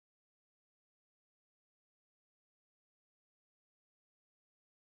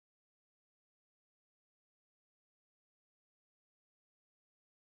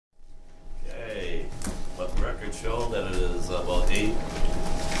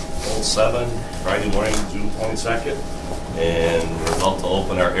till 7, Friday morning, June 22nd. And we're about to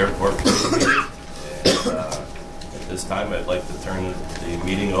open our airport meeting. And at this time, I'd like to turn the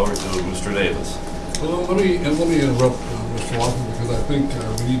meeting over to Mr. Davis. Well, let me interrupt, Mr. Walker, because I think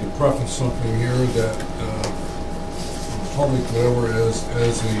we need to preface something here that the public, whatever, as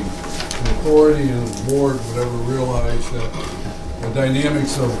an authority and the board, whatever, realize that the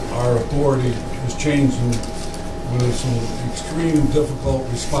dynamics of our authority is changing with some extreme difficult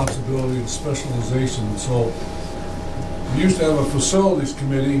responsibility and specialization. So we used to have a facilities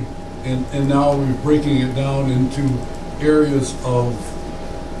committee, and now we're breaking it down into areas of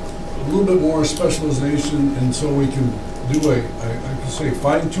a little bit more specialization, and so we can do I can say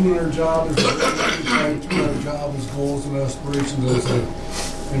fine-tune our job as goals and aspirations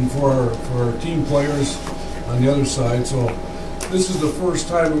and for our team players on the other side. So this is the first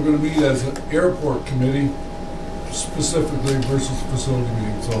time we're going to meet as an airport committee specifically versus facility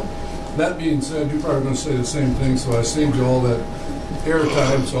meeting. So that being said, you're probably going to say the same thing, so I saved you all that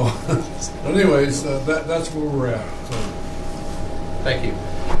airtime. So anyways, that's where we're at. So. Thank you.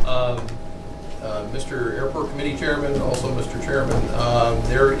 Mr. Airport Committee Chairman, also Mr. Chairman,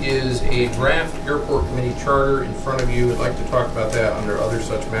 there is a draft Airport Committee charter in front of you. I'd like to talk about that under other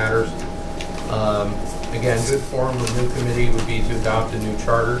such matters. Again, good form of new committee would be to adopt a new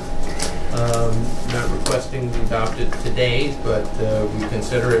charter. Not requesting we adopt it today, but we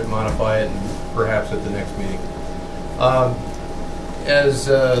consider it, modify it, and perhaps at the next meeting. As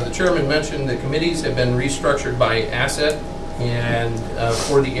the Chairman mentioned, the committees have been restructured by asset. And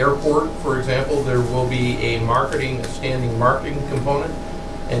for the airport, for example, there will be a standing marketing component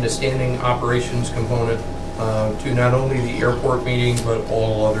and a standing operations component to not only the airport meeting, but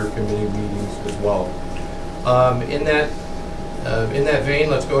all other committee meetings as well. In that vein,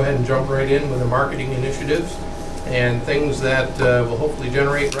 let's go ahead and jump right in with the marketing initiatives and things that will hopefully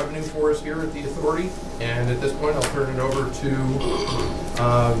generate revenue for us here at the authority. And at this point, I'll turn it over to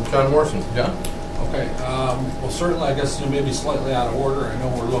John Morrison. John? Okay, well certainly I guess maybe slightly out of order. I know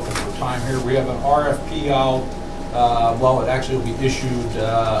we're looking for time here. We have an RFP out. Well, it actually will be issued,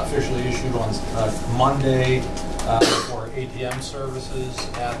 officially issued on Monday for ATM services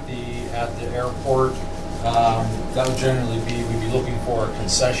at the airport. That would generally be, we'd be looking for a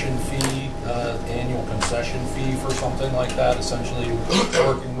concession fee, annual concession fee for something like that, essentially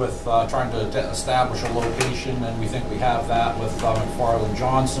working with, trying to establish a location, and we think we have that with McFarland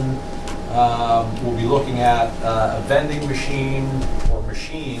Johnson. We'll be looking at a vending machine or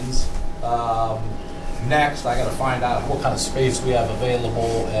machines. Next, I got to find out what kind of space we have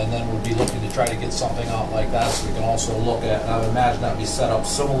available, and then we'll be looking to try to get something out like that so we can also look at, and I would imagine that would be set up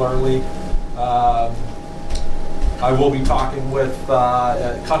similarly. I will be talking with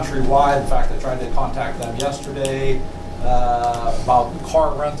Countrywide. In fact, I tried to contact them yesterday about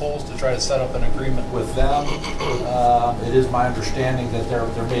car rentals to try to set up an agreement with them. It is my understanding that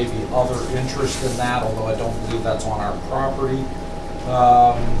there may be other interest in that, although I don't believe that's on our property.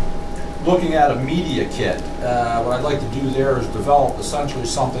 Looking at a media kit, what I'd like to do there is develop essentially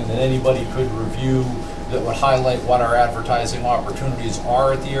something that anybody could review that would highlight what our advertising opportunities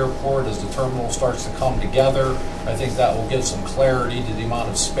are at the airport as the terminal starts to come together. I think that will give some clarity to the amount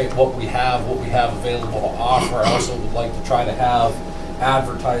of space, what we have available to offer. I also would like to try to have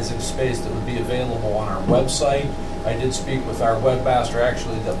advertising space that would be available on our website. I did speak with our webmaster,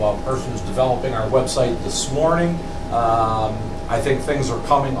 actually, the person who's developing our website this morning. I think things are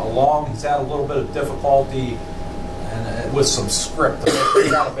coming along. He's had a little bit of difficulty and with some script. We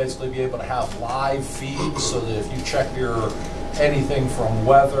want to basically be able to have live feeds so that if you check your anything from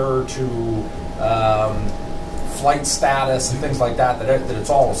weather to flight status and things like that, that it's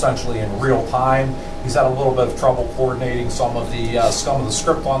all essentially in real time. He's had a little bit of trouble coordinating some of the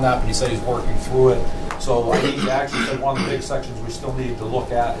script on that, but he said he's working through it. So I need to actually say one of the big sections we still need to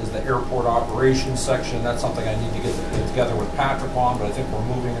look at is the airport operations section. That's something I need to get together with Patrick on, but I think we're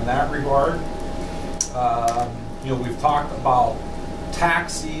moving in that regard. You know, we've talked about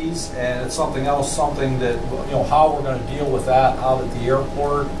taxis, and it's something else, something that, you know, how we're going to deal with that out at the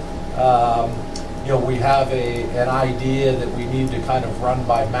airport. You know, we have an idea that we need to kind of run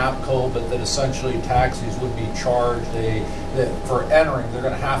by MAPCO, but that essentially taxis would be charged that for entering, they're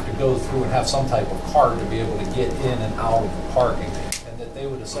going to have to go through and have some type of card to be able to get in and out of the parking, and that they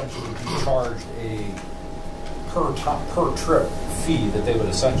would essentially be charged a per trip fee that they would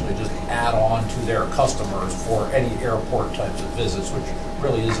essentially just add on to their customers for any airport types of visits, which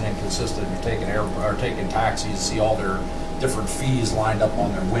really isn't inconsistent. You're taking taxis, see all their different fees lined up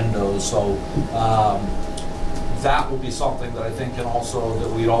on their windows. So that would be something that I think that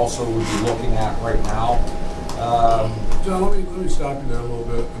we also would be looking at right now. John, let me stop you there a little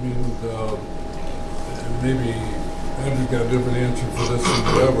bit. I mean, maybe Andrew's got a different answer for this than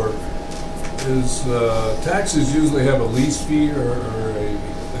whatever. Is taxis usually have a lease fee or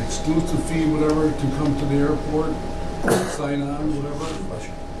an exclusive fee, whatever, to come to the airport, sign on, whatever?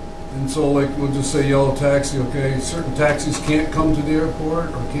 And so, like, we'll just say yellow taxi, okay, certain taxis can't come to the airport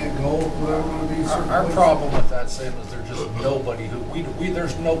or can't go, whatever it would be. Our problem with that, Sam, is there's just nobody who,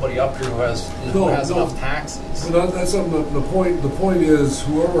 there's nobody up here who has enough taxis. But that's something, the point is,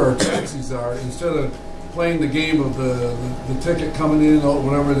 whoever our taxis are, instead of playing the game of the ticket coming in or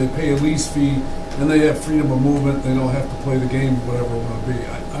whatever, they pay a lease fee and they have freedom of movement, they don't have to play the game, whatever it want to be.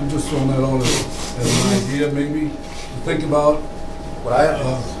 I'm just throwing that out as an idea, maybe, to think about.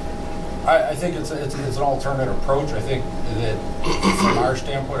 I think it's an alternate approach. I think that from our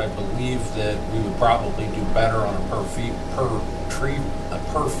standpoint, I believe that we would probably do better on a per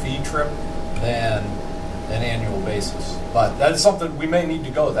fee trip than an annual basis. But that's something we may need to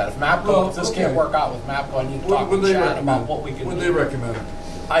go with that. If MAPCO, if this can't work out with MAPCO, I need to talk with Chad about what we can do. What they recommend?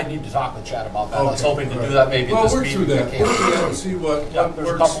 I need to talk with Chad about that. I was hoping to do that maybe this work meeting. Through that. Work through that and see what there's works.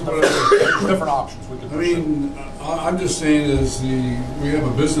 a couple different options we could pursue. I mean, I'm just saying is we have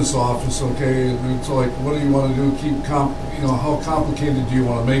a business office, okay, and it's like, what do you want to do? How complicated do you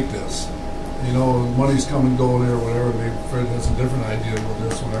want to make this? You know, money's come and go there, whatever. Maybe Fred has a different idea about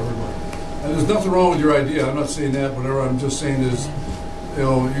this, whatever. And there's nothing wrong with your idea. I'm not saying that, whatever. I'm just saying is, you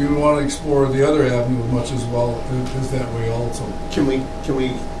know, you want to explore the other avenue as much as well as that way also. Can we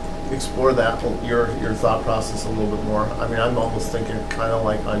explore that your thought process a little bit more? I mean, I'm almost thinking kind of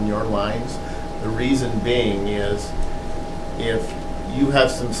like on your lines. The reason being is if you have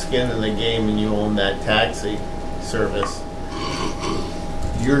some skin in the game and you own that taxi service,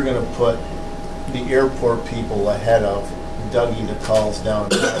 you're going to put the airport people ahead of Dougie that calls down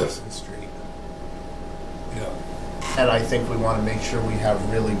Madison Street. Yeah. And I think we want to make sure we have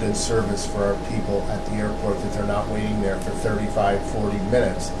really good service for our people at the airport, that they're not waiting there for 35, 40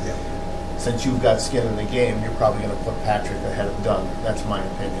 minutes. Yeah. Since you've got skin in the game, you're probably going to put Patrick ahead of Doug. That's my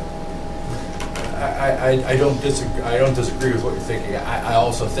opinion. I don't disagree with what you're thinking. I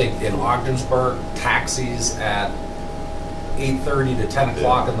also think in Ogdensburg, taxis at 8:30 to 10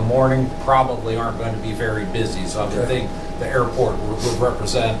 o'clock in the morning probably aren't going to be very busy. So I would think the airport would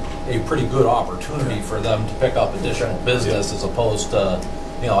represent a pretty good opportunity for them to pick up additional business as opposed to,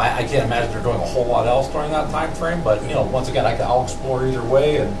 you know, I can't imagine they're doing a whole lot else during that time frame. But, you know, once again, I'll explore either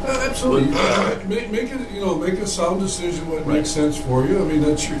way. And absolutely. Make a sound decision what makes sense for you. I mean,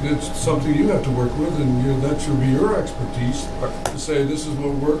 that's something you have to work with, and that should be your expertise to say this is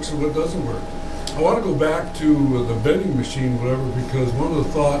what works and what doesn't work. I want to go back to the vending machine, whatever, because one of the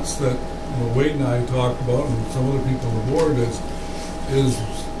thoughts that Wade and I talked about, and some other people on the board, is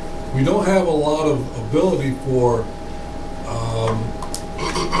we don't have a lot of ability for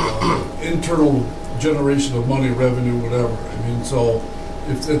internal generation of money, revenue, whatever. I mean, so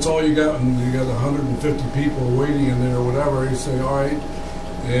if that's all you got, and you got 150 people waiting in there or whatever, you say, all right,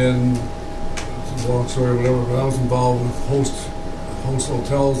 and it's a long story, whatever, but I was involved with host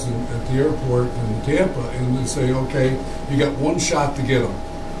hotels at the airport in Tampa, and they say, okay, you got one shot to get them.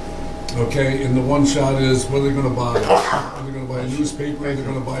 Okay, and the one shot is what are they going to buy? Are they going to buy a newspaper? They're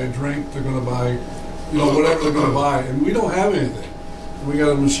going to buy a drink? They're going to buy, whatever they're going to buy. And we don't have anything. We got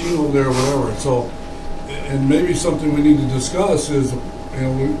a machine over there or whatever. So, and maybe something we need to discuss is,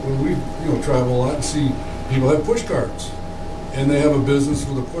 we travel a lot and see people have push carts. And they have a business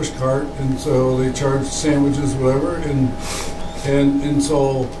with a push cart, and so they charge sandwiches, whatever, and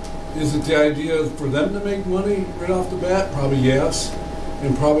so is it the idea for them to make money right off the bat? Probably yes.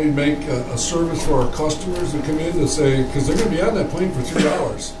 And probably make a service for our customers that come in to say, because they're going to be on that plane for 3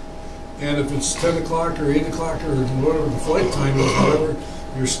 hours. And if it's 10 o'clock or 8 o'clock or whatever the flight time is, whatever,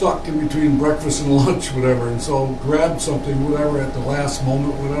 you're stuck in between breakfast and lunch, whatever. And so grab something, whatever, at the last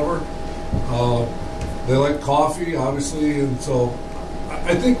moment, whatever. They like coffee, obviously, and so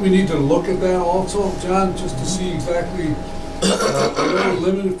I think we need to look at that also, John, just to see exactly. I know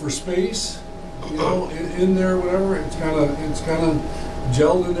we're limited for space, in there, whatever. It's kind of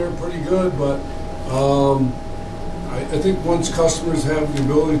gelled in there pretty good, but I think once customers have the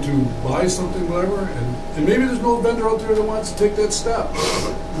ability to buy something, whatever, and maybe there's no vendor out there that wants to take that step.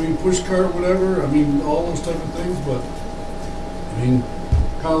 I mean, push cart, whatever. I mean, all those type of things, but I mean,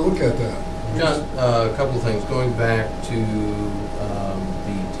 kind of look at that. John, a couple of things. Going back to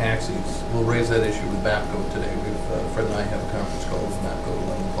the taxis, we'll raise that issue with MAPCO today. Fred and I have a conference call with MAPCO at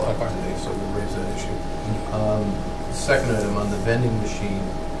 11 o'clock today, so we'll raise that issue. Second item on the vending machine,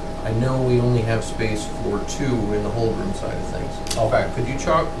 I know we only have space for 2 in the hold room side of things. Okay. Could you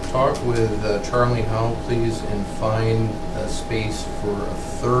talk with Charlie Howe, please, and find a space for a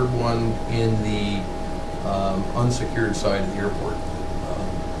 3rd one in the unsecured side of the airport?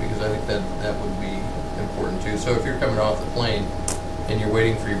 Because I think that would be important too. So if you're coming off the plane and you're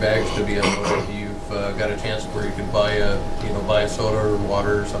waiting for your bags to be unloaded, you've got a chance where you could buy a soda or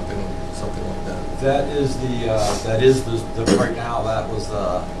water or something like that. That is the right now, that was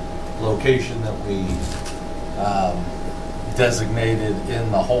the location that we designated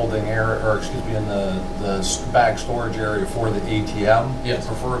in the holding area, or excuse me, in the bag storage area for the ATM. Yes.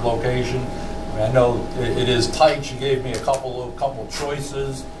 Preferred location. I mean, I know it is tight. She gave me a couple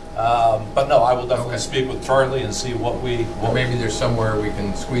choices. But no, I will definitely speak with Charlie and see what we... Or maybe there's somewhere we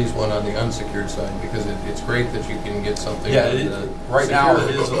can squeeze one on the unsecured side, because it's great that you can get something. Yeah, right now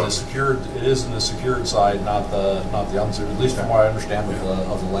it is in the secured. It is in the secured side, not the unsecured. At least from what I understand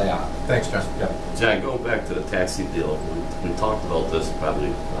of the layout. Thanks, John. Yep. John, going back to the taxi deal, we talked about this probably,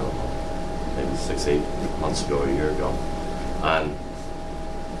 I don't know, maybe 6-8 months ago, a year ago, on,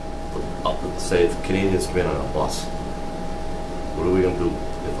 say, if Canadians come in on a bus, what are we going to do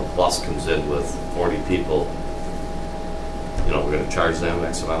if a bus comes in with 40 people? You know, we're going to charge them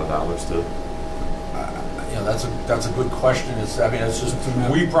X amount of dollars too? You know, that's a good question. It's just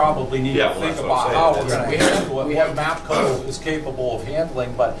we probably need to think about how we're going to handle it. What MAPCO is capable of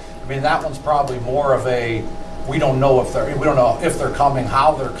handling, but I mean that one's probably more of a we don't know if they're coming,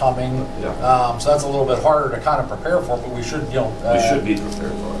 how they're coming. Yeah. So that's a little bit harder to kind of prepare for, but we should we should be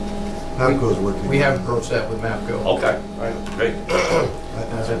prepared for it. MAPCO's working. We have approached that with MAPCO. Okay, all right, great.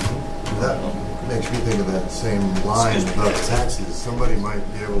 That makes me think of that same line about taxis. Somebody might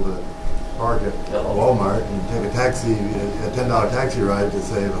be able to park at Walmart and take a taxi, a $10 taxi ride to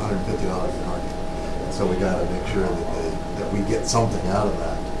save $150 in parking. So we got to make sure that we get something out of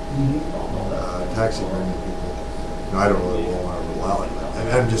that. Taxi bringing people. No, I don't know that Walmart would allow it.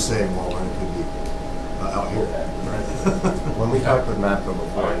 But I'm just saying Walmart could be out here. When we talked with MAPCO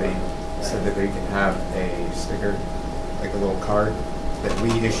before, they said that they can have a sticker, like a little card, that we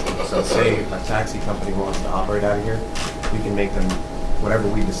issue. So say a taxi company wants to operate out of here, we can make them whatever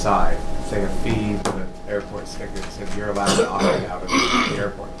we decide. Say a fee with an airport sticker that says you're allowed to operate out of the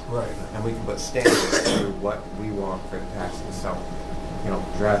airport. Right. And we can put standards to what we want for the taxis. So, you know,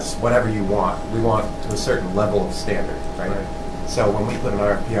 dress, whatever you want. We want to a certain level of standard, right? So when we put an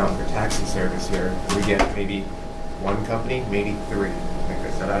RFP out for taxi service here, we get maybe 1 company, maybe 3. Like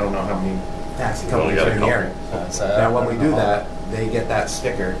I said, I don't know how many taxi companies are in the area. Now when we do that, they get that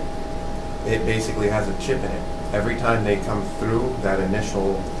sticker. It basically has a chip in it. Every time they come through that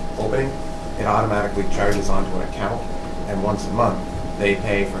initial opening, it automatically charges onto an account, and once a month they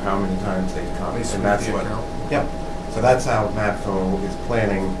pay for how many times they've come. And that's what. Yeah. So that's how MAPCO is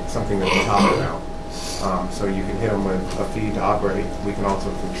planning something that we talked about. So you can hit them with a fee to operate. We can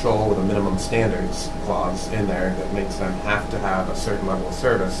also control with a minimum standards clause in there that makes them have to have a certain level of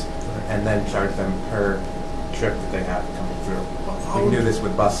service, and then charge them per trip that they have coming through. We can do this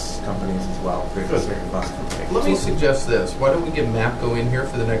with bus companies as well. There's a certain bus company. Let me suggest this. Why don't we get MAPCO in here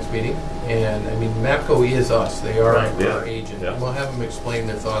for the next meeting? And I mean, MAPCO is us. They are our agent. Yeah. We'll have them explain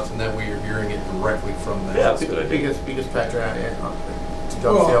their thoughts, and that way you're hearing it directly from them. Yeah, that's a good idea. Because Patrick, to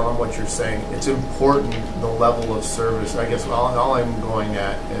dovetail on what you're saying, it's important the level of service. I guess all I'm going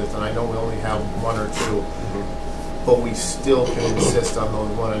at is, and I know we only have 1 or 2, but we still can insist on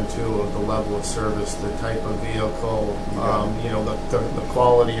those 1 and 2 of the level of service, the type of vehicle, you know, the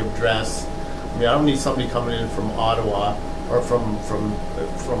quality of dress. I mean, I don't need somebody coming in from Ottawa or from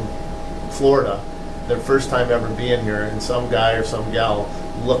Florida, their first time ever being here, and some guy or some gal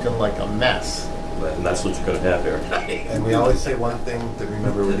looking like a mess. And that's what you're going to have here. And we always say one thing to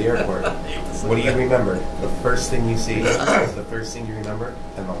remember with the airport. What do you remember? The first thing you see is the first thing you remember,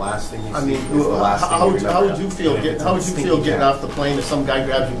 and the last thing you see is the last thing you remember. How would you feel getting off the plane if some guy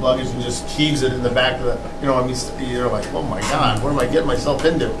grabs your luggage and just heaves it in the back of the, you know, I mean, you're like, oh my God, what am I getting myself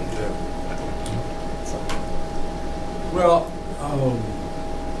into? Well,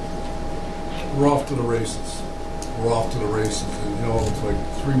 we're off to the races. We're off to the races, and you know, it's like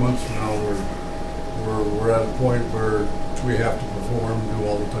 3 months from now we're at a point where we have to perform, do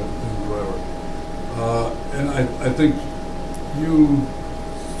all the type of things, whatever. And I think you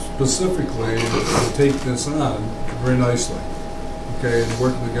specifically take this on very nicely, okay, and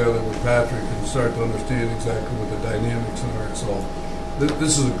working together with Patrick and start to understand exactly what the dynamics are. So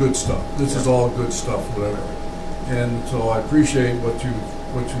this is good stuff. This is all good stuff, whatever. And so I appreciate what you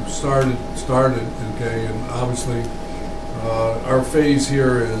started, okay, and obviously our phase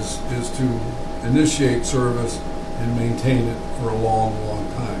here is to initiate service and maintain it for a long, long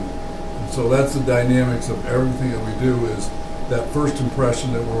time. And so that's the dynamics of everything that we do, is that first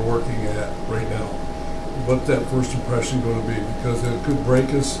impression that we're working at right now. What's that first impression going to be? Because it could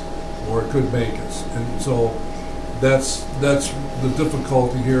break us or it could make us. And so that's the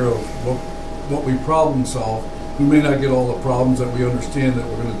difficulty here of what we problem solve. We may not get all the problems that we understand that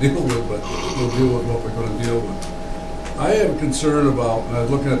we're going to deal with, but we'll deal with what we're going to deal with. I have a concern about, and I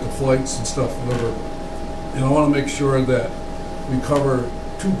was looking at the flights and stuff, whatever, and I want to make sure that we cover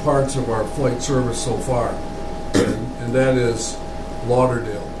two parts of our flight service so far, and that is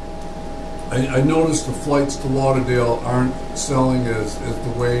Lauderdale. I noticed the flights to Lauderdale aren't selling as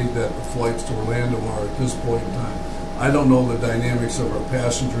the way that the flights to Orlando are at this point in time. I don't know the dynamics of our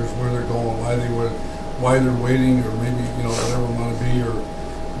passengers, where they're going, why they're waiting, or maybe, whatever it want to be. Or,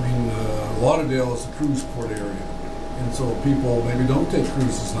 I mean, Lauderdale is a cruise port area, and so people maybe don't take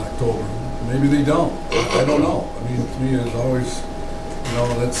cruises in October. Maybe they don't. I don't know. I mean, to me, it's always,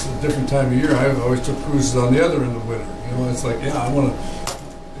 that's a different time of year. I always took cruises on the other end of winter. It's like, yeah, I want to.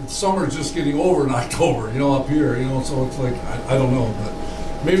 Summer's just getting over in October, up here, so it's like, I don't know, but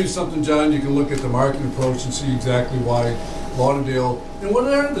maybe something, John, you can look at the marketing approach and see exactly why Lauderdale, and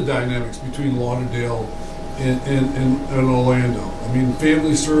what are the dynamics between Lauderdale and Orlando. I mean,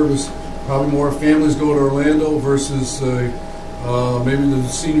 family service, probably more families go to Orlando versus maybe the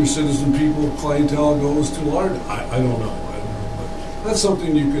senior citizen people, clientele goes to Lauderdale. I don't know, but that's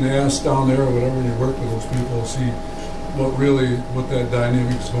something you can ask down there or whatever, and you work with those people to see what that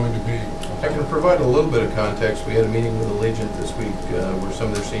dynamic is going to be. I can provide a little bit of context. We had a meeting with Allegiant this week where some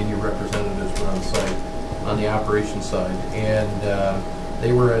of their senior representatives were on site on the operations side, and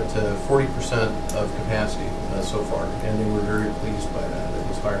they were at 40% of capacity so far, and they were very pleased by that. It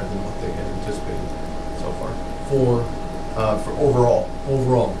was higher than what they had anticipated so far. For overall.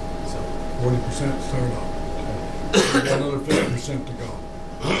 Overall. So 40% start up. We've got another 50% to go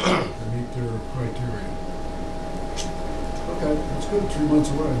to meet their criteria. Okay, that's good. 3 months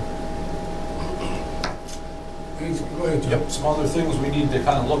away. Go ahead, Jim. Yep, some other things we need to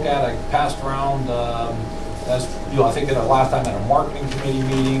kind of look at. I passed around, as I think at the last time at a marketing committee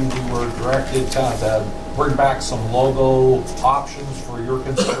meeting, we were directed kind of to bring back some logo options for your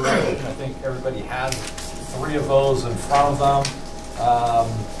consideration. I think everybody has 3 of those in front of them.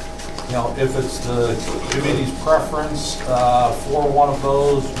 If it's the committee's preference for one of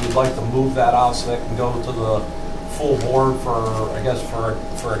those, we'd like to move that out so that can go to the full board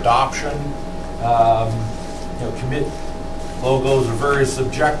for adoption. Commit logos are very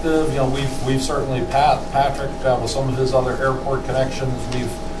subjective. We've certainly, Patrick, with some of his other airport connections,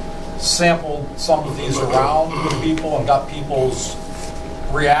 we've sampled some of these around with people and got people's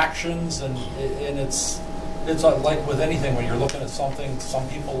reactions, and it's like with anything, when you're looking at something, some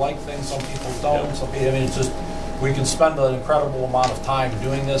people like things, some people don't. It's just, we can spend an incredible amount of time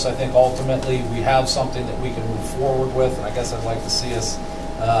doing this. I think ultimately we have something that we can move forward with, and I guess I'd like to see us,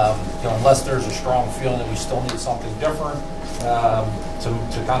 unless there's a strong feeling that we still need something different,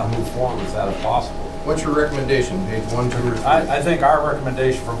 to kind of move forward with that if possible. What's your recommendation, page 1, 2, or 3? I think our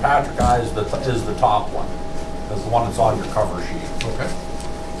recommendation from Patrick and I is the top one, is the one that's on your cover sheet. Okay.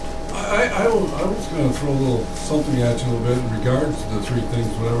 I was going to throw a little something at you a little bit in regards to the 3 things,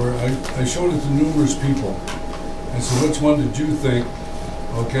 whatever. I showed it to numerous people. And so which one did you think,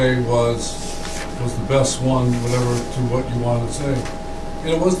 was the best one, whatever, to what you wanted to say? And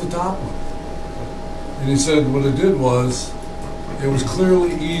it was the top one. And he said what it did was, it was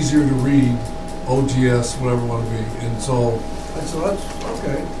clearly easier to read, OGS, whatever it want to be. And so I said, that's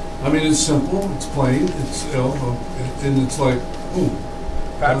okay. I mean, it's simple, it's plain, it's, and it's like, boom.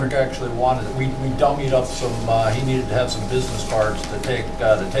 Patrick actually wanted, we dummied up some, he needed to have some business cards to take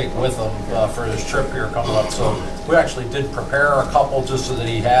with him for his trip here coming up. So we actually did prepare a couple just so that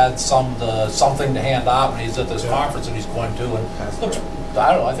he had something to hand out when he's at this conference that he's going to. And looks,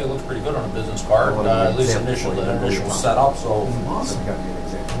 I think it looks pretty good on a business card, at least initial setup. So Awesome.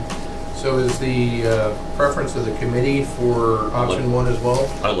 So is the preference of the committee for option 1 as well?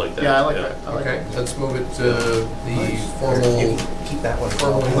 I like that. Yeah, I like that. Okay, let's move it to the formal. Keep that one.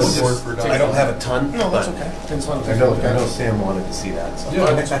 Formal board for I don't have a ton. No, that's but okay. It's fun. I know Sam wanted to see that. So.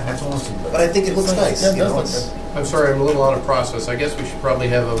 Yeah, that's awesome. But I think it looks nice. Yeah, it you know, does look it's- I'm sorry, I'm a little out of process. I guess we should probably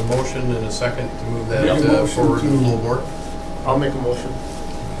have a motion and a second to move that Make a motion forward to the to- full board. I'll make a motion.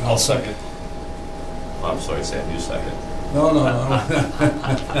 I'll second. I'm sorry, Sam, you second. No.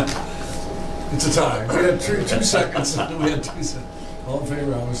 It's a tie. We had 2 seconds. We had 2 seconds. All in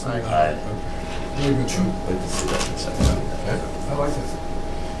favor, obviously. Aye. Okay. Very good. Like to see that in a second. Okay. I like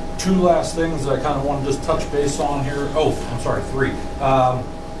it. 2 last things that I kind of want to just touch base on here. Oh, I'm sorry, 3.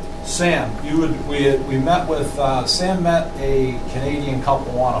 Sam, we met with, Sam met a Canadian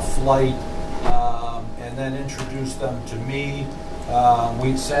couple on a flight, and then introduced them to me.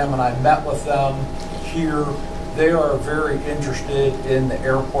 Sam and I met with them here. They are very interested in the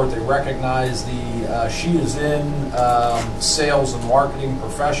airport. They recognize she is in sales and marketing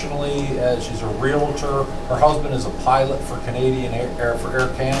professionally. She's a realtor. Her husband is a pilot for Air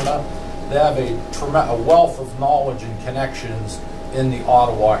Canada. They have a wealth of knowledge and connections in the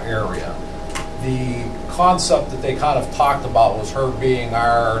Ottawa area. The concept that they kind of talked about was her being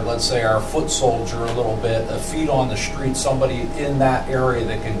let's say our foot soldier a little bit, a feet on the street, somebody in that area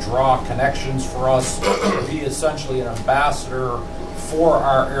that can draw connections for us, be essentially an ambassador for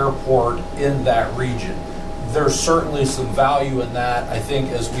our airport in that region. There's certainly some value in that, I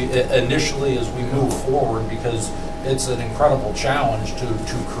think, as we move forward, because it's an incredible challenge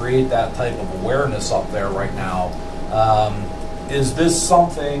to create that type of awareness up there right now. Is this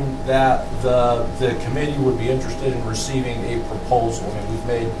something that the committee would be interested in receiving a proposal? I mean, we've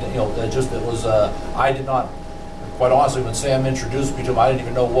made, I did not, quite honestly, when Sam introduced me to him, I didn't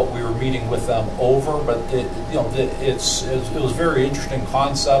even know what we were meeting with them over, but it was a very interesting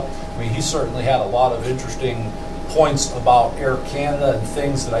concept. I mean, he certainly had a lot of interesting points about Air Canada and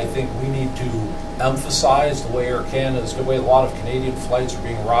things that I think we need to emphasize. The way Air Canada is, the way a lot of Canadian flights are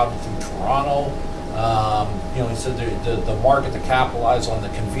being routed through Toronto. He said the market to capitalize on the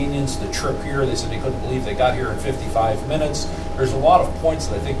convenience, the trip here. They said they couldn't believe they got here in 55 minutes. There's a lot of points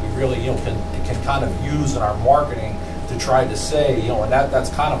that I think we really can kind of use in our marketing to try to say, and that's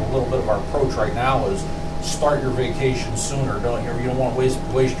kind of a little bit of our approach right now is start your vacation sooner. You don't want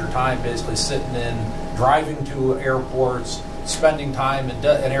to waste your time basically driving to airports, spending time in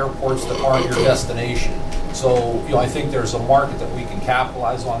airports that aren't your destination. So I think there's a market that we can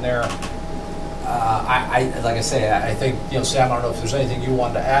capitalize on there. Like I say, I think, Sam, I don't know if there's anything you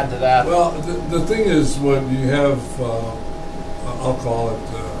wanted to add to that. Well, the thing is, when you have, I'll call it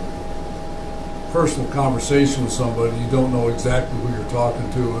personal conversation with somebody, you don't know exactly who you're talking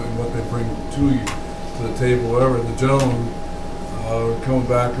to and what they bring to you, to the table, whatever. The gentleman coming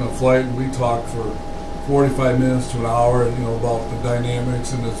back on a flight, and we talked for 45 minutes to an hour, about the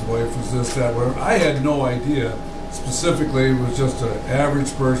dynamics, and his wife was this, that, whatever. I had no idea. Specifically, it was just an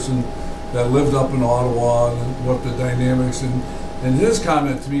average person that lived up in Ottawa and what the dynamics, and his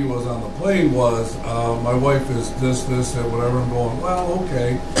comment to me was on the plane was, my wife is this, and whatever. I'm going, well,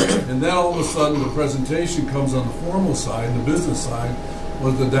 okay. And then all of a sudden the presentation comes on the formal side, the business side,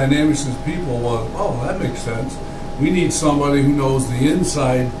 was the dynamics of people was, oh, that makes sense. We need somebody who knows the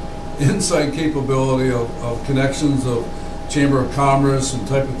inside capability of connections of Chamber of Commerce and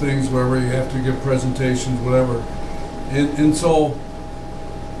type of things, wherever you have to give presentations, whatever. And so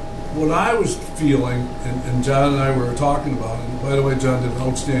what I was feeling, and John and I were talking about, and by the way, John did an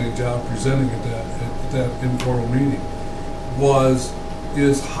outstanding job presenting at that informal meeting,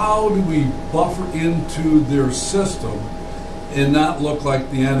 is how do we buffer into their system and not look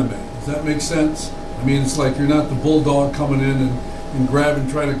like the enemy? Does that make sense? I mean, it's like you're not the bulldog coming in and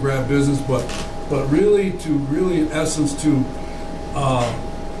trying to grab business, but really, in essence, to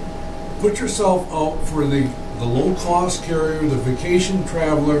put yourself out for the low-cost carrier, the vacation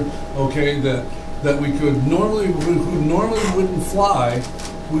traveler, okay, that we could who normally wouldn't fly,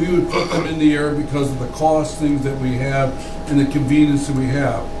 we would put them in the air because of the cost things that we have and the convenience that we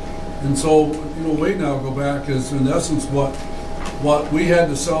have. And so, wait now, go back is in essence what we had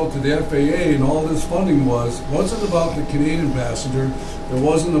to sell to the FAA and all this funding wasn't about the Canadian passenger, it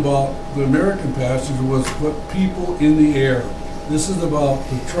wasn't about the American passenger, it was put people in the air. This is about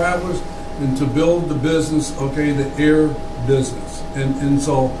the travelers and to build the business, okay, the air business. And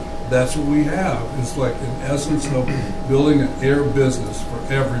so that's what we have. It's like an essence of building an air business for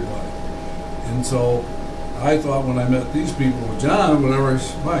everybody. And so I thought when I met these people with John, whatever,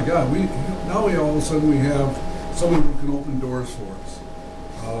 my God, now all of a sudden we have someone who can open doors for us.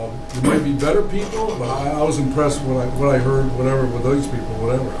 There might be better people, but I was impressed with what I heard, whatever, with these people,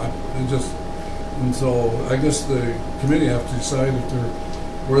 whatever. And so I guess the committee have to decide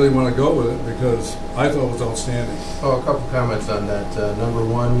where they want to go with it, because I thought it was outstanding. Oh, a couple comments on that. Number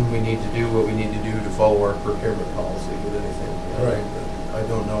one, we need to do what we need to do to follow our procurement policy with anything. Right. I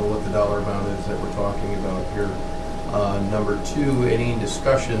don't know what the dollar amount is that we're talking about here. Number two, any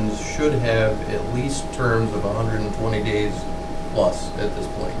discussions should have at least terms of 120 days plus at this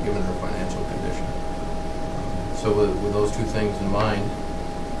point, given our financial condition. So with those two things in mind,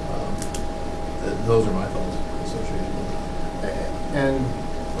 those are my thoughts associated with it. And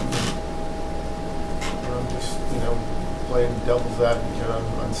just playing devil's advocate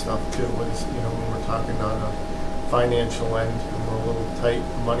on stuff too, was when we're talking on a financial end, and we're a little tight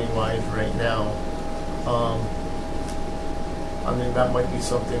money-wise right now. I mean, that might be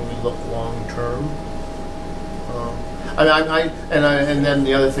something we look long-term. And then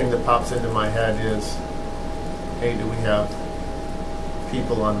the other thing that pops into my head is, hey, do we have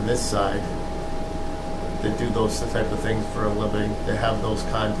people on this side that do those type of things for a living, that have those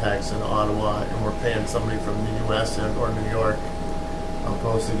contacts in Ottawa, and we're paying somebody from the U.S. or New York,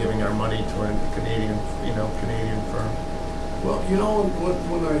 opposed to giving our money to a Canadian firm. Well,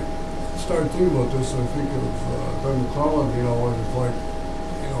 when I started thinking about this, I think of Doug McClellan, and it's like,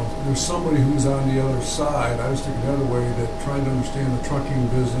 there's somebody who's on the other side. I was thinking the other way, that trying to understand the trucking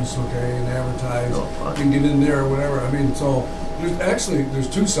business, okay, and advertise and get in there or whatever. I mean, so there's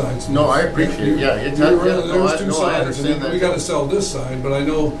two sides. No, I appreciate it. Yeah, there's two sides. I understand that. We got to sell this side, but I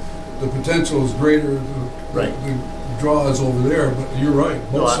know the potential is greater. The draw is over there, but you're right.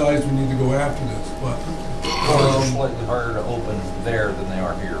 Both sides we need to go after this, but they're slightly harder to open there than they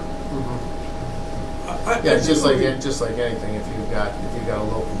are here. It's just like anything. If you've got a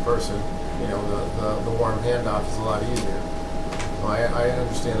local person, the warm handoff is a lot easier. So I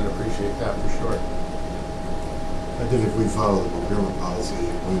understand and appreciate that for sure. I think if we follow the procurement policy,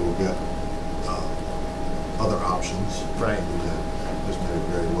 we will get other options. Right. And this may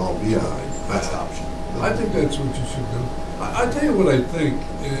very well be the best option. I think that's what you should do. I tell you what I think,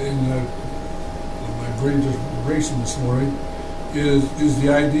 and my brain just racing this morning, is the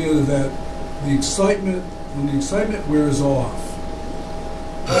idea that when the excitement wears off,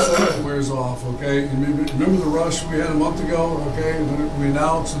 okay? And remember the rush we had a month ago, okay? When we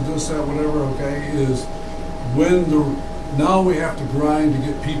announced and this, that, whatever, okay? Is when now we have to grind to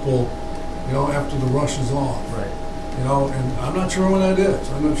get people, after the rush is off. Right. And I'm not sure when that is.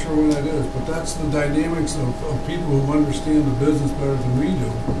 But that's the dynamics of people who understand the business better than we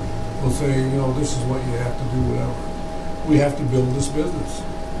do. Will say, this is what you have to do, whatever. We have to build this business.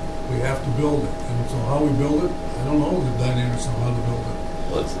 We have to build it. And so how we build it, I don't know the dynamics of how to build it.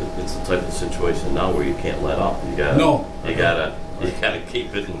 Well, it's the type of situation now where you can't let up. You gotta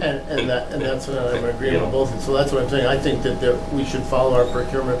keep it. And that's what I'm agreeing with both of you. So that's what I'm saying. I think that we should follow our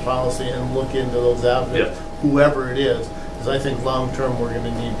procurement policy and look into those avenues, whoever it is, because I think long term we're going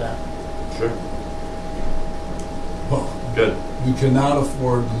to need that. Sure. Well, good. We cannot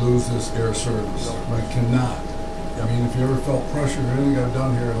afford to lose this air service. We cannot. I mean, if you ever felt pressure, anything I've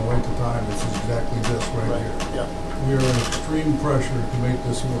done here in the length of time, this is exactly this right here. Yeah. We are in extreme pressure to make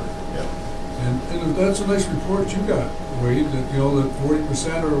this work. Yeah. And that's a nice report you got, Wade, that that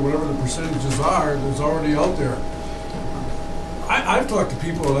 40% or whatever the percentages are, that's already out there. I've talked to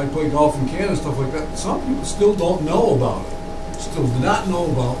people that I play golf in Canada and stuff like that. Some people still don't know about it. Still do not know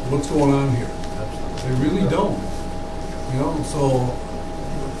about what's going on here. They really don't. So,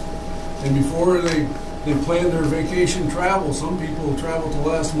 and before they plan their vacation travel, some people travel at the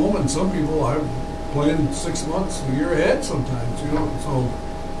last moment. Some people I've planned 6 months, a year ahead sometimes, so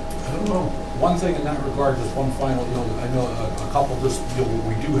I don't know. One thing in that regard, just one final, I know a couple just,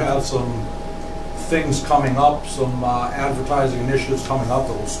 we do have some things coming up, some advertising initiatives coming up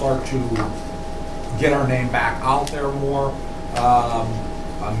that will start to get our name back out there more.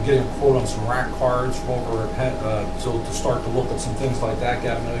 I'm getting a quote on some rack cards over at so to start to look at some things like that.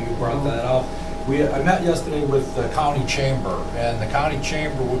 Gavin, I know you brought that up. I met yesterday with the county chamber, and the county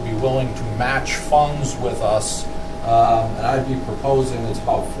chamber would be willing to match funds with us, and I'd be proposing it's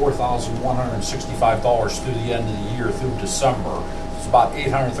about $4,165 through the end of the year, through December. It's about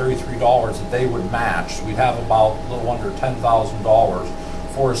 $833 that they would match. So we'd have about a little under $10,000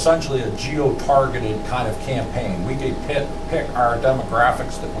 for essentially a geo-targeted kind of campaign. We could pick our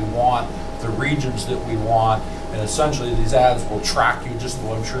demographics that we want, the regions that we want, and essentially these ads will track you. Just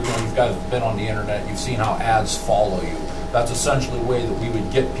I'm sure you guys have been on the internet, you've seen how ads follow you. That's essentially a way that we would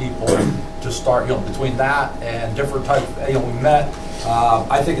get people to start, between that and different types, we met.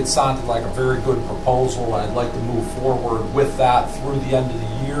 I think it sounded like a very good proposal. I'd like to move forward with that through the end of the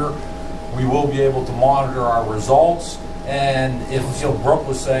year. We will be able to monitor our results. And if Brooke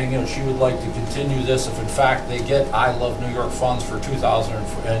was saying, she would like to continue this, if in fact they get I Love New York funds for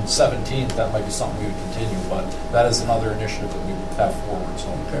 2017, that might be something we would continue. But that is another initiative that we would have forward.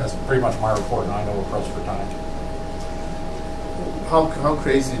 So that's pretty much my report, and I know we're pressed for time. How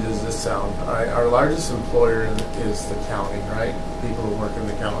crazy does this sound? Our largest employer is the county, right? People who work in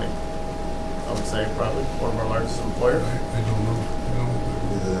the county. I would say probably one of our largest employers. I don't know.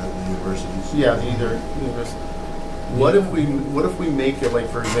 The universities. Yeah, the university. What if we make it, like,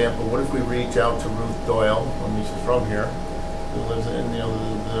 for example, what if we reach out to Ruth Doyle, she's from here, who lives in,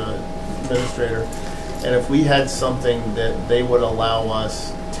 the administrator, and if we had something that they would allow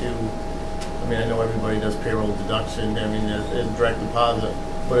us to I mean, I know everybody does payroll deduction, I mean, and direct deposit,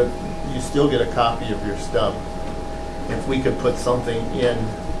 but you still get a copy of your stub. If we could put something in,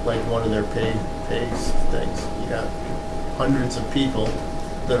 like one of their pay things, you got hundreds of people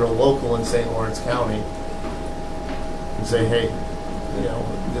that are local in St. Lawrence County, and say, hey, you know,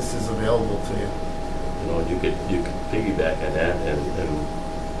 this is available to you. You know, you could piggyback on that, and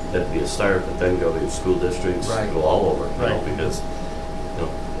that'd be a start, but then go to your school districts, Right. go all over, you know, Right. because, you know,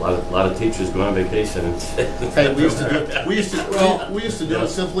 a lot of teachers go on vacation and Hey, we used to do Yeah. it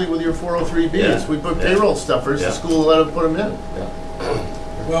simply with your 403Bs. Yeah. We put Yeah. payroll stuffers, Yeah. the school let them put them in. Yeah.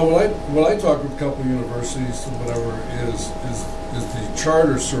 Well, when I talk with a couple of universities and whatever, is the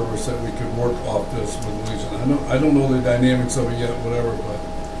charter service that we could work off this with Legion. I don't know the dynamics of it yet, whatever, but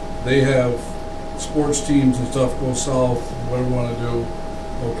they have sports teams and stuff go south, whatever you want to do,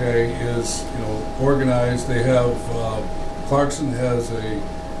 okay, is, you know, organized. They have, Clarkson has a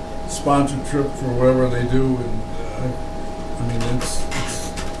sponsored trip for whatever they do, and I mean, it's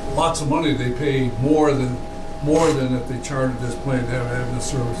lots of money. They pay more than if they chartered this plane to have this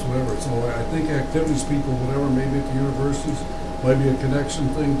service, whatever. So I think activities people, whatever, maybe at the universities, might be a connection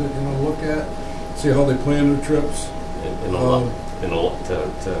thing to, you know, look at, see how they plan their trips. And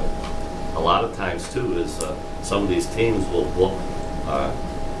a lot of times too is some of these teams will book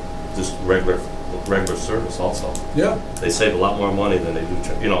just regular service also. Yeah, They save a lot more money than they do,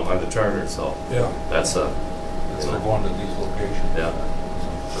 you know, on the charter. So yeah. that's a It's for going to these locations. yeah.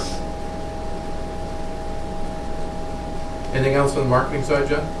 Anything else on the marketing side,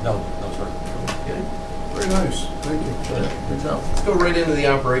 John? No, sir. Okay. Very nice, thank you. Good job. Let's go right into the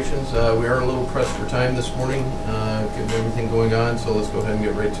operations. We are a little pressed for time this morning, given everything going on, so let's go ahead and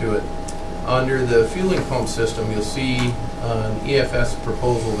get right to it. Under the fueling pump system, you'll see an EFS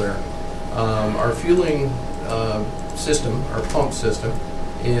proposal there. Our fueling system, our pump system,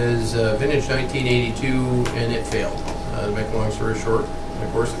 is vintage 1982, and it failed. To make a long story short, and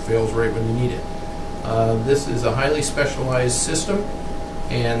of course it fails right when you need it. This is a highly specialized system,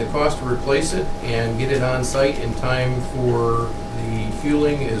 and the cost to replace it and get it on site in time for the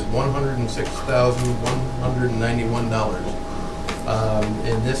fueling is $106,191.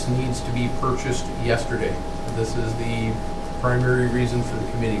 And this needs to be purchased yesterday. This is the primary reason for the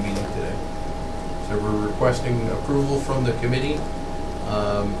committee meeting today. So we're requesting approval from the committee,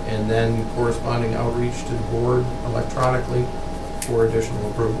 and then corresponding outreach to the board electronically for additional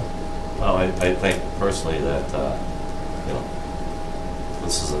approval. Well, I think personally that you know,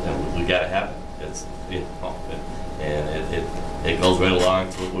 this is we got to have it. It's, you know, and it goes right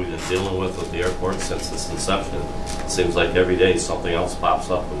along to what we've been dealing with the airport since its inception. It seems like every day something else pops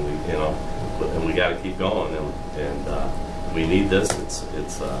up, and we got to keep going, and we need this.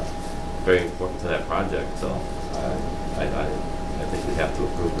 It's very important to that project. So I think we have to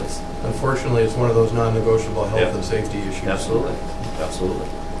approve this. Unfortunately, it's one of those non-negotiable health Yeah. and safety issues. Absolutely, absolutely.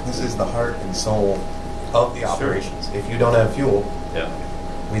 This is the heart and soul of the Sure. operations. If you don't have fuel, Yeah.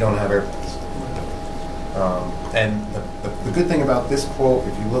 we don't have airplanes. And the good thing about this quote,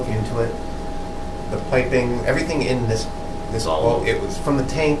 if you look into it, the piping, everything in this all quote, over. it was from the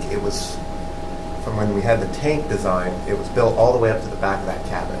tank, it was from when we had the tank design, it was built all the way up to the back of that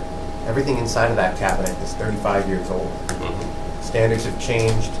cabinet. Everything inside of that cabinet is 35 years old. Mhm. Standards have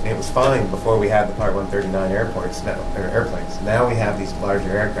changed, and it was fine before we had the Part 139 airplanes. Now we have these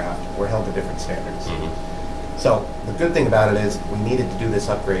larger aircraft, we're held to different standards. Mhm. So the good thing about it is we needed to do this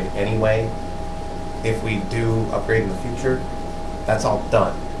upgrade anyway. If we do upgrade in the future, that's all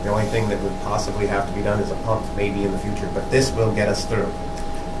done. The only thing that would possibly have to be done is a pump maybe in the future, but this will get us through.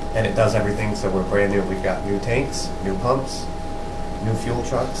 And it does everything, so we're brand new. We've got new tanks, new pumps, new fuel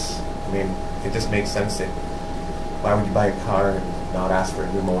trucks. I mean, it just makes sense that why would you buy a car and not ask for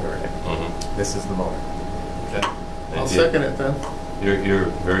a new motor in it? Mhm. This is the motor. Okay. I'll And second it then. You're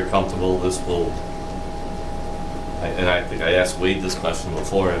very comfortable. This will. And I think I asked Wade this question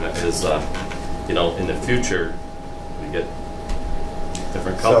before, and it is, you know, in the future, we get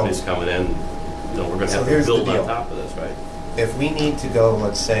different companies coming in. You know, we're going to So have to here's the build on deal. top of this, right? If we need to go,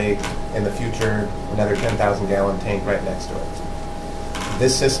 let's say, in the future, another 10,000 gallon tank right next to it,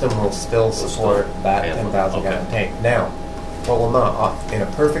 this system will still support that handle it. 10,000 gallon Okay. tank. Now, what will not, in a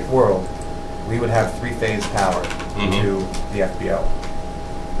perfect world, we would have three-phase power Mhm. to the FBO.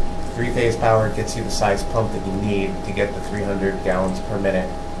 Three-phase power gets you the size pump that you need to get the 300 gallons per minute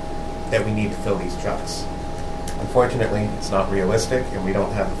that we need to fill these trucks. Unfortunately, it's not realistic, and we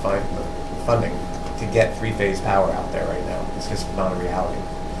don't have the funding to get three-phase power out there right now. It's just not a reality.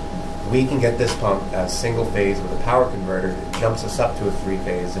 We can get this pump as single phase with a power converter that jumps us up to a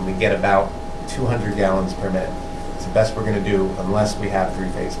three-phase, and we get about 200 gallons per minute. It's the best we're going to do unless we have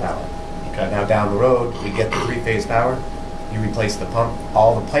three-phase power. Okay. Now down the road, we get the three-phase power, you replace the pump,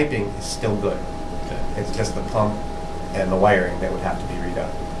 all the piping is still good. Okay. It's just the pump and the wiring that would have to be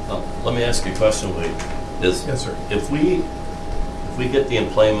redone. Now, let me ask you a question, Lee. Is, Yes, sir. If we get the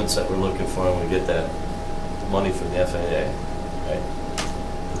employments that we're looking for and we get that money from the FAA, right,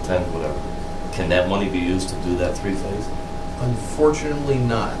 the 10, whatever, can that money be used to do that three-phase? Unfortunately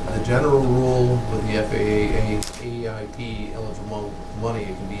not. The general rule with the FAA AIP eligible money,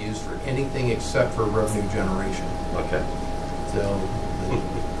 it can be used for anything except for revenue generation. Okay. So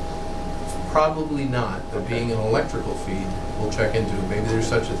probably not, but being an electrical feed, we'll check into it. Maybe there's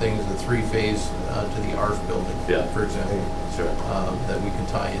such a thing as a three-phase to the ARF building, Yeah. for example, Sure. that we can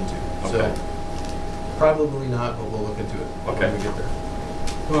tie into. Okay. So probably not, but we'll look into it Okay. when we get there.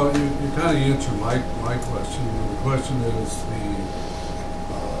 Well, you kind of answered my question. The question is the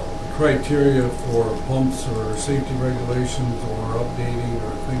criteria for pumps or safety regulations or updating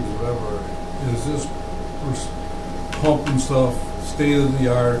or things, whatever. Is this pump and stuff state of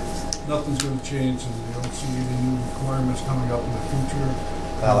the art? Nothing's going to change, and you don't see any new requirements coming up in the future?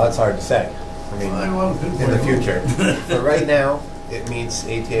 Well, that's hard to say. I mean, I want to in pinpoint the it. future. But right now, it meets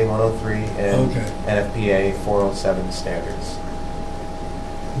ATA 103 and Okay. NFPA 407 standards.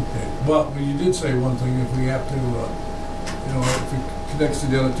 Okay. Well, you did say one thing, if we have to, if it connects to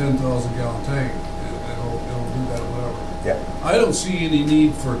the other 10,000 gallon tank, it'll do that, whatever. Yeah. I don't see any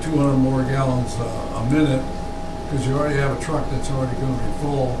need for 200 more gallons a minute, because you already have a truck that's already going to be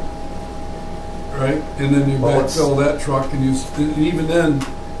full, right? And then you Well, backfill that truck, and even then,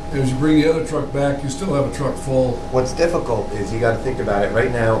 as you bring the other truck back, you still have a truck full. What's difficult is you got to think about it.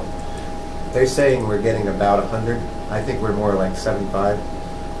 Right now, they're saying we're getting about 100. I think we're more like 75.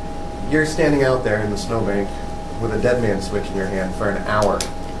 You're standing out there in the snowbank with a dead man switch in your hand for an hour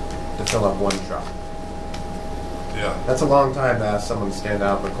to fill up one truck. Yeah. That's a long time to ask someone to stand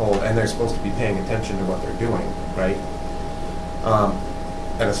out in the cold, and they're supposed to be paying attention to what they're doing, right?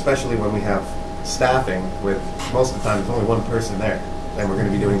 And especially when we have staffing with, most of the time, there's only one person there. And we're going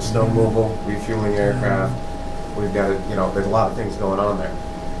to be doing snow removal, refueling aircraft. We've got to, there's a lot of things going on there.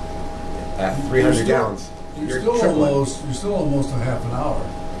 At 300 gallons, You're still almost a half an hour.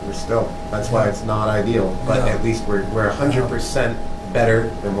 we're still, that's why it's not ideal, but Yeah. at least we're 100% better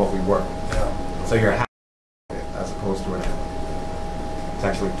than what we were. Yeah. So you're half as opposed to an hour. It's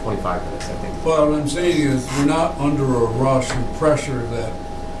actually 25 minutes, I think. Well, what I'm saying is, we're not under a rush and pressure that,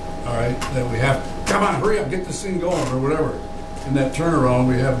 all right, that we have, come on, hurry up, get this thing going, or whatever. In that turnaround,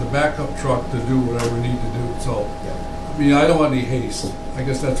 we have the backup truck to do whatever we need to do. So, Yeah. I mean, I don't want any haste. I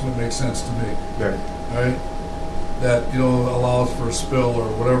guess that's what makes sense to me, Good. all right? That, allows for a spill or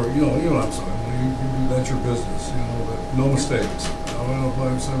whatever, you know what I'm saying. That's your business, but no mistakes. I don't know if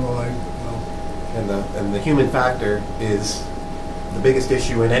I'm saying, And the human factor is the biggest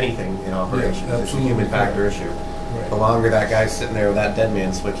issue in anything in operations. It's the absolutely. human factor issue. The longer that guy's sitting there with that dead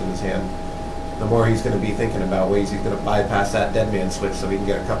man switch in his hand, the more he's going to be thinking about ways he's going to bypass that dead man switch so he can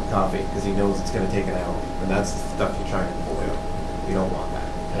get a cup of coffee because he knows it's going to take an hour. And that's the stuff you're trying to avoid. You don't want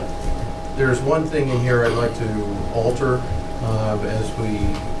that. There's one thing in here I'd like to alter as we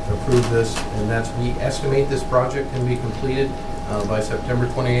approve this, and that's we estimate this project can be completed by September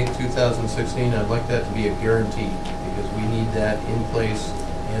 28, 2016. I'd like that to be a guarantee because we need that in place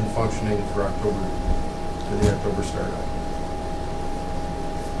and functioning for October, for the October startup.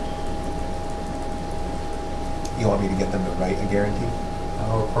 You want me to get them to write a guarantee?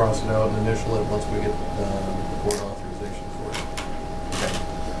 I'll cross it out and initial it once we get board authorization for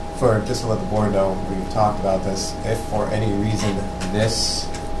it. For, just to let the board know, we've talked about this. If for any reason this,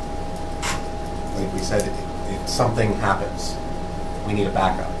 like we said, if something happens, we need a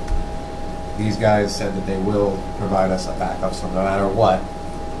backup. These guys said that they will provide us a backup, so no matter what,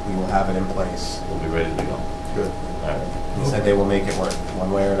 we will have it in place. We'll be ready to go. Good. All right. They said they will make it work.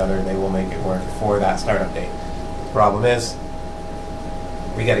 One way or another, they will make it work for that startup date. The problem is,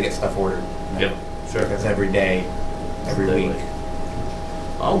 we got to get stuff ordered. Yep, sure. Because every day, every week.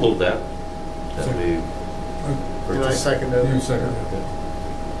 I'll move that. That we And I second it. You second it.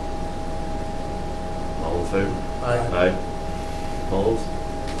 all in favor? Aye. Aye. Opposed?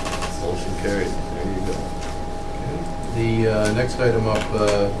 Motion carried. There you go. The next item up,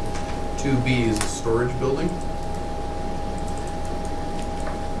 2B, is the storage building.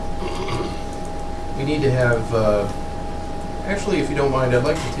 We need to have, actually, if you don't mind, I'd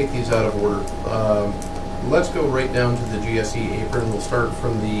like to take these out of order. Let's go right down to the GSE apron. We'll start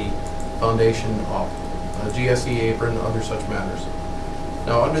from the foundation up. GSE apron, other such matters.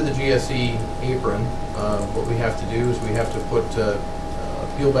 Now, under the GSE apron, what we have to do is we have to put,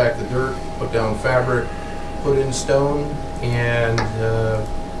 peel back the dirt, put down fabric, put in stone, and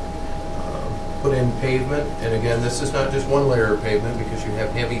put in pavement, and again, this is not just one layer of pavement because you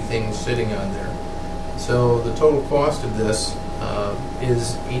have heavy things sitting on there. So the total cost of this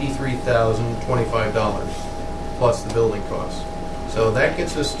is $83,025 plus the building cost. So that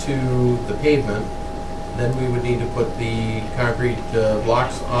gets us to the pavement. Then we would need to put the concrete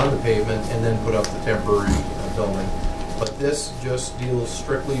blocks on the pavement and then put up the temporary building. But this just deals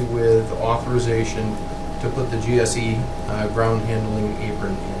strictly with authorization to put the GSE ground handling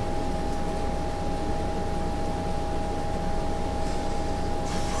apron in.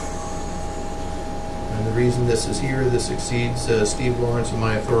 And the reason this is here, this exceeds Steve Lawrence and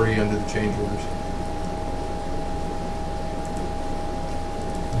my authority under the change orders.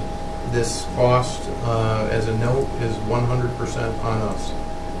 This cost, as a note, is 100% on us.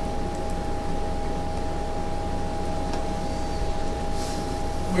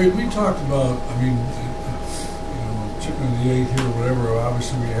 We talked about, I mean, chicken and the egg here, whatever.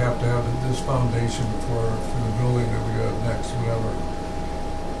 Obviously, we have to have this foundation for the building that we got next, whatever.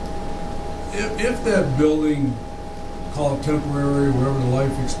 If that building, call it temporary, whatever the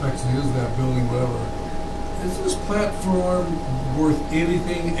life expectancy is of that building, whatever, is this platform worth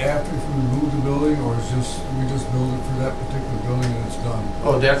anything after we remove the building, or is we just build it for that particular building and it's done?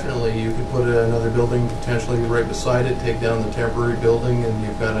 Oh, definitely. You could put another building potentially right beside it, take down the temporary building, and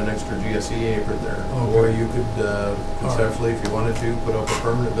you've got an extra GSE apron there. Okay. Or you could conceptually, if you wanted to, put up a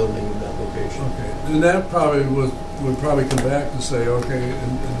permanent building in that location. Okay, and that probably would probably come back to say, okay,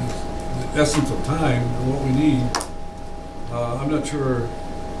 in the essence of time, what we need. I'm not sure.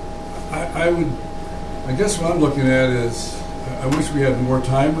 I guess what I'm looking at is, I wish we had more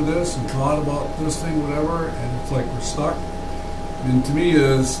time with this and thought about this thing, whatever, and it's like we're stuck. And to me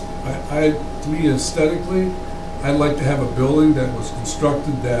aesthetically, I'd like to have a building that was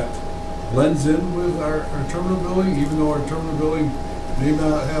constructed that blends in with our terminal building, even though our terminal building may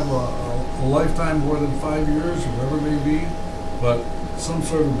not have a lifetime more than 5 years, or whatever it may be, but some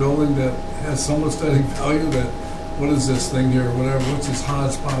sort of building that has some aesthetic value that, what is this thing here, whatever, what's this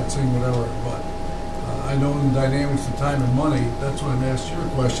hodgepodge thing, whatever, but I know in the dynamics of time and money, that's why I'm asking your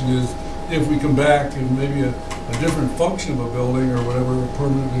question is, if we come back and maybe a different function of a building or whatever,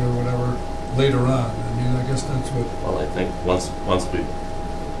 permanently or whatever, later on. I mean, I guess that's what... Well, I think once we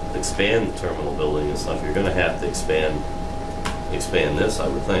expand the terminal building and stuff, you're gonna have to expand this, I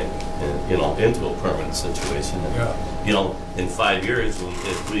would think, and, into a permanent situation. And, Yeah. In 5 years,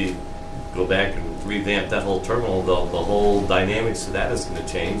 if we go back and revamp that whole terminal, the whole dynamics of that is gonna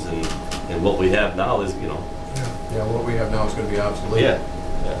change, and what we have now is, Yeah, what we have now is going to be obsolete. Yeah.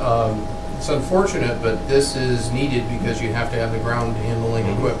 It's unfortunate, but this is needed because you have to have the ground handling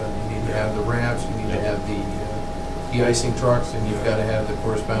Mhm. equipment. You need to have the ramps, you need to have the de-icing trucks, and you've got to have the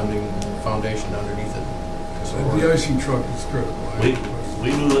corresponding foundation underneath it. So The de-icing truck is critical.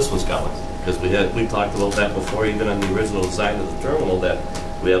 we knew this was coming, because we talked about that before, even on the original design of the terminal, that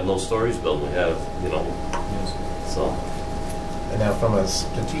we have no storage building, we have, so. And now from a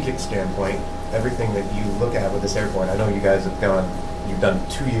strategic standpoint, everything that you look at with this airport, I know you guys have you've done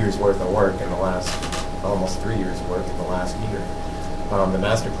 2 years worth of work in the last, almost 3 years worth in the last year. The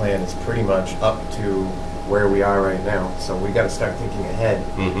master plan is pretty much up to where we are right now, so we got to start thinking ahead.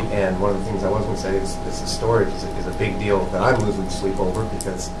 Mhm. And one of the things I was going to say is this storage is a big deal that I'm losing sleep over,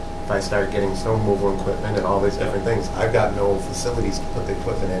 because if I start getting snow removal equipment and all these different things, I've got no facilities to put the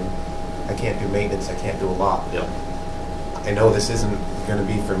equipment in. I can't do maintenance, I can't do a lot. Yep. I know this isn't going to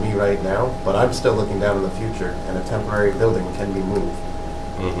be for me right now, but I'm still looking down in the future, and a temporary building can be moved.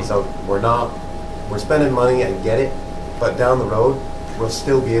 Mhm. So we're spending money, I get it, but down the road, we'll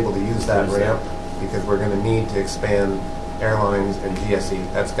still be able to use that ramp, because we're going to need to expand airlines and GSE.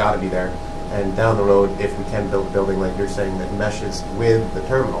 That's got to be there. And down the road, if we can build a building like you're saying that meshes with the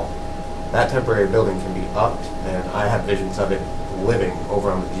terminal, that temporary building can be upped, and I have visions of it living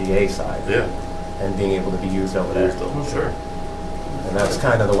over on the GA side. Yeah. And being able to be used over there. Sure. And that's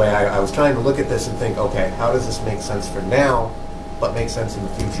kind of the way I was trying to look at this and think, okay, how does this make sense for now, but make sense in the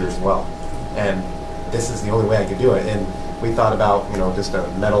future as well? And this is the only way I could do it. And we thought about, just a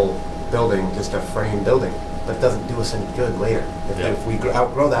metal building, just a frame building, but it doesn't do us any good later. If we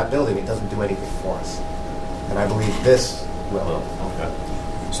outgrow that building, it doesn't do anything for us. And I believe this will. Well, okay.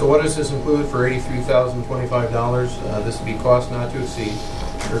 So what does this include for $83,025? This would be cost not to exceed.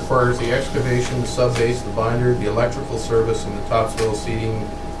 It requires the excavation, the sub-base, the binder, the electrical service, and the topsoil seating,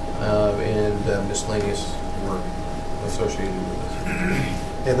 and miscellaneous work associated with this.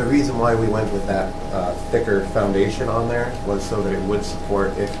 And the reason why we went with that thicker foundation on there was so that it would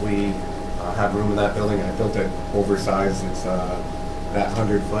support if we have room in that building. I built it oversized, it's that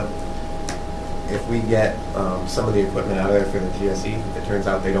 100-foot. If we get some of the equipment out of there for the GSE, if it turns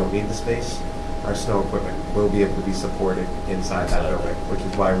out they don't need the space, our snow equipment will be able to be supported inside that building, which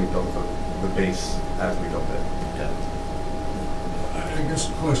is why we built the base as we built it. Yeah. I guess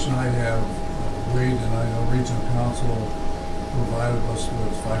the question I have, Wade, and I know Regional Council provided us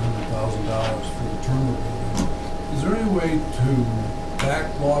with $500,000 for the terminal building. Is there any way to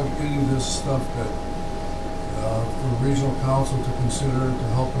backlog any of this stuff that for Regional Council to consider to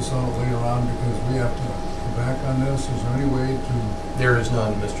help us out later on, because we have to come back on this? Is there any way to? There is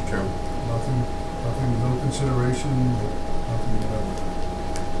none, Mr. Chairman. Nothing, no consideration, nothing, whatever.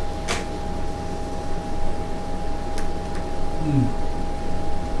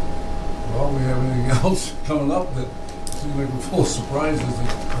 Well, we have anything else coming up that seems like we're full of surprises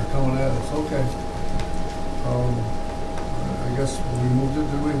that are coming at us? Okay. I guess we moved it,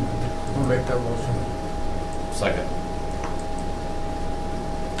 did we? We'll make that motion. Second.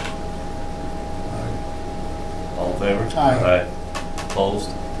 Aye. All in favor? Aye. Opposed?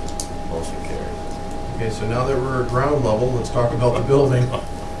 Motion carries. Okay, so now that we're at ground level, let's talk about the building.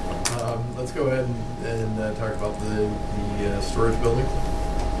 Let's go ahead and talk about the storage building.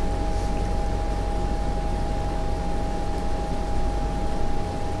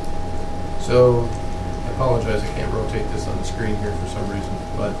 So, I apologize, I can't rotate this on the screen here for some reason,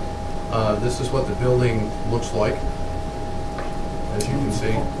 but this is what the building looks like, as you can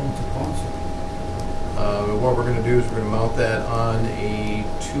see. What we're going to do is we're going to mount that on a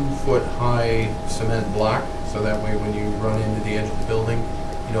 2-foot high cement block, so that way when you run into the edge of the building,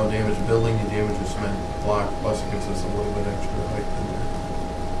 you don't damage the building, you damage the cement block, plus it gives us a little bit extra height in there.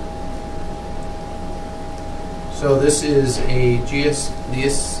 So this is a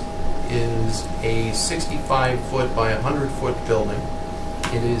 65-foot by 100-foot building.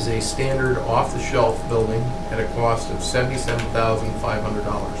 It is a standard off-the-shelf building at a cost of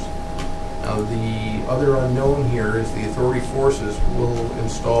 $77,500. Now, the other unknown here is the authority forces will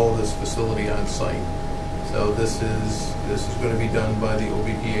install this facility on site. So this is going to be done by the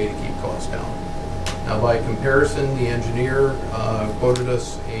OBPA to keep costs down. Now, by comparison, the engineer quoted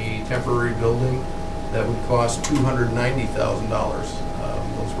us a temporary building that would cost $290,000.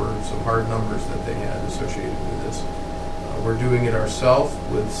 Those were some hard numbers that they had associated with this. We're doing it ourselves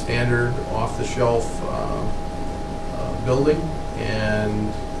with standard off-the-shelf building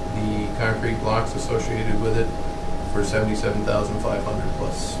and the concrete blocks associated with it for $77,500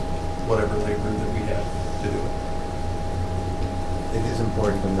 plus whatever labor that we have to do it. It is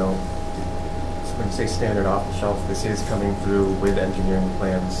important to note, so when you say standard off the shelf, this is coming through with engineering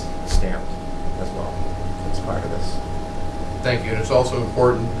plans stamped as well. It's part of this. Thank you. And it's also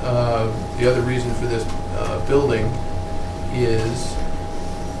important, the other reason for this building is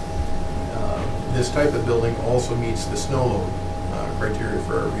this type of building also meets the snow load criteria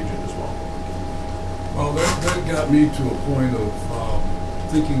for our region as well. Well, that got me to a point of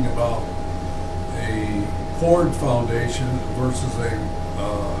thinking about a poured foundation versus a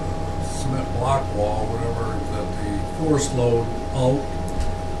cement block wall, whatever, that the force load out,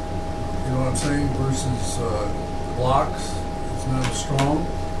 you know what I'm saying, versus blocks. It's not as strong.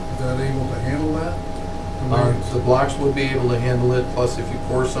 Is that able to handle that? The blocks would be able to handle it, plus if you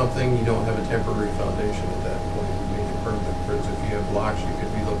pour something, you don't have a temporary foundation at that point. You make it permanent, whereas if you have blocks, you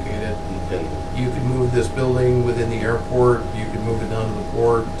could relocate it. You could move this building within the airport, you could move it down to the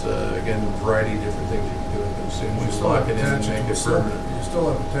port, again, a variety of different things you can do. But as soon as you lock it in and make it permanent. You still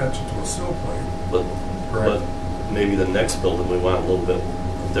have to attach it to a sill plate. But maybe the next building, we want a little bit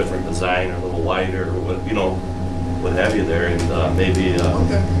different design, or a little wider, or what, you know, what have you there, and maybe, you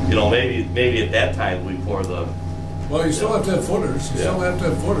know, maybe at that time we pour the. Well, you still have to have footers. You still have to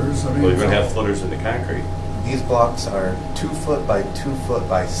have footers. I mean, well, you're going to have footers in the concrete. These blocks are 2 foot by 2 foot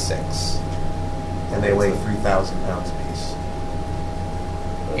by 6, and they weigh 3,000 pounds apiece.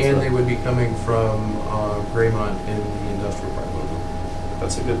 And they would be coming from Graymont in the industrial park.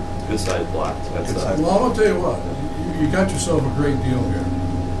 That's a good sized block. That's well, I'm going to tell you what. You got yourself a great deal here.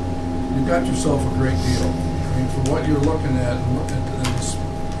 You got yourself a great deal. I mean, for what you're looking at and the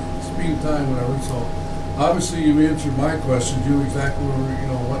speed of time, whatever. So, obviously, you answered my questions. You knew exactly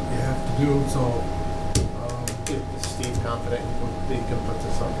what you have to do. So, Is Steve confident we can put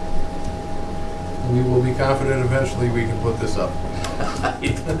this up? We will be confident eventually we can put this up.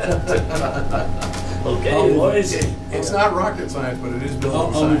 Okay, boys. It's not rocket science, but it is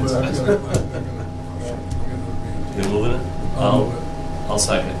building I'll move science. it. You moving it? I'll move it. I'll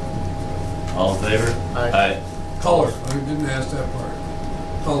second. All in favor? Aye. Color. I didn't ask that part.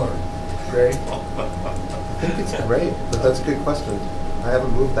 Color. Gray? I think it's great, but that's a good question. I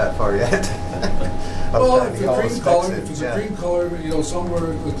haven't moved that far yet. Well, I'm if finding all it's the cream color, specs if it's in, a yeah. cream color, you know,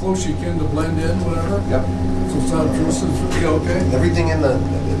 somewhere the closer you can to blend in, whatever. Yep. So it's not obtrusive, okay? Everything in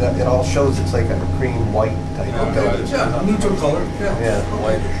it all shows it's like a cream white type of building. Yeah, neutral color, yeah. Yeah.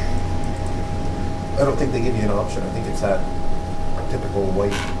 Whitish. I don't think they give you an option. I think it's that typical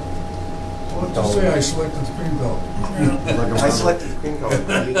white. Well, just say I selected the cream color. Like a I Model- selected the cream color,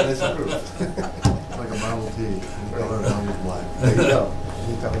 but you guys approved. Like a Model T, any color as long as black. There you go.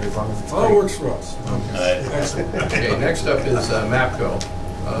 You tell me as long as it's Well, it green. works for us. Alright. Excellent. Okay, next up is MAPCO.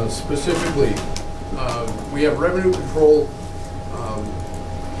 Specifically, we have revenue control,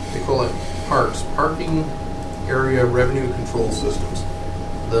 they call it PARCS, Parking Area Revenue Control Systems.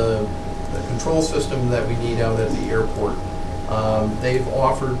 The control system that we need out at the airport. They've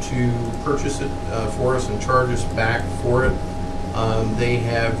offered to purchase it for us and charge us back for it. They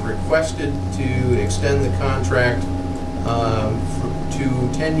have requested to extend the contract to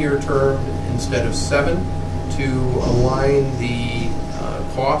 10-year term instead of 7 to align the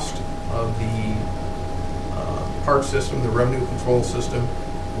cost of the park system, the revenue control system,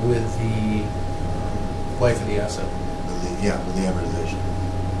 with the life of the asset. With the amortization.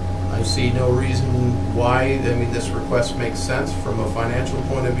 I see no reason why. I mean, this request makes sense from a financial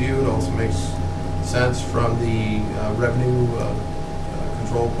point of view. It also makes sense from the revenue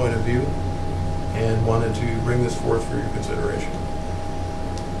control point of view, and wanted to bring this forth for your consideration.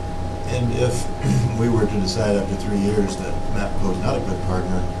 And if we were to decide after 3 years that MAPCO is not a good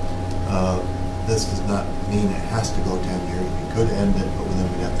partner, this does not mean it has to go 10 years. We could end it, but then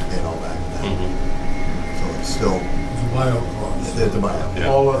we'd have to pay it all back then. So it's still, It's a buyout clause. it's a buyout. Yeah.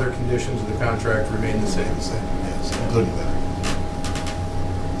 All other conditions of the contract remain the same. Yes, including that.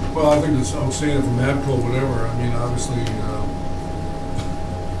 Well, I think it's outstanding from ABCO, whatever. I mean, obviously, for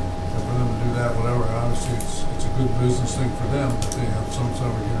them to do that, whatever, obviously, it's a good business thing for them that they have some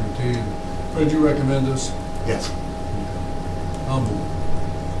sort of guarantee. And Fred, you recommend this? Yes. I'll move.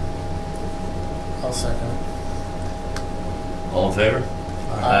 I'll second. All in favor?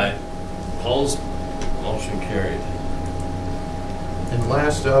 Aye. Opposed? Motion carried. And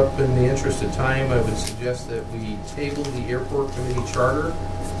last up, in the interest of time, I would suggest that we table the airport committee charter.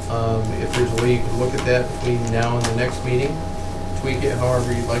 If there's a way you can look at that between now and the next meeting, tweak it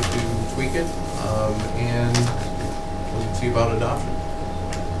however you'd like to tweak it, and we can see about adoption.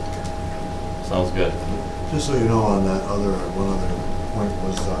 Sounds good. Just so you know, on that one other point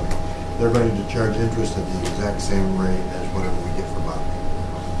was, they're going to charge interest at the exact same rate as whatever we get for bond.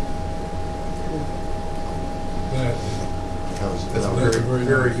 That's a that very, was-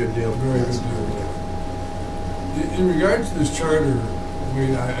 very good deal. Very Yes. good deal. In regards to this charter, you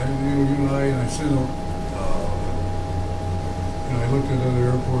and I said, I looked at other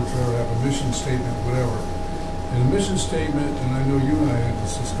airports that have a mission statement, whatever. And a mission statement, and I know you and I had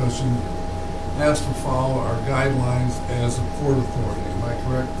this discussion, has to follow our guidelines as a port authority. Am I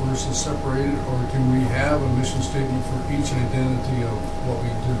correct? Versus separated, or can we have a mission statement for each identity of what we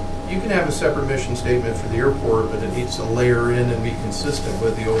do? You can have a separate mission statement for the airport, but it needs to layer in and be consistent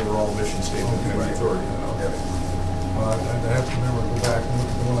with the overall mission statement for the authority. Okay. Well, I'd have to remember, go back and look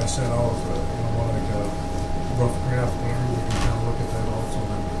at the one I sent out, one like a rough draft, whatever, we can kind of look at that also,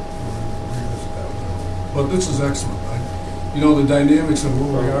 then we'll revisit that, whatever. But this is excellent. The dynamics of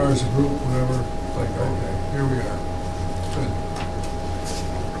where we are as a group, whatever, it's like, okay, here we are. Good.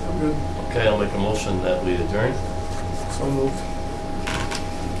 I'm good. Okay, I'll make a motion that we adjourn. So moved.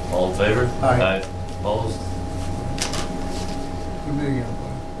 All in favor? Aye. Opposed? Good meeting, everybody.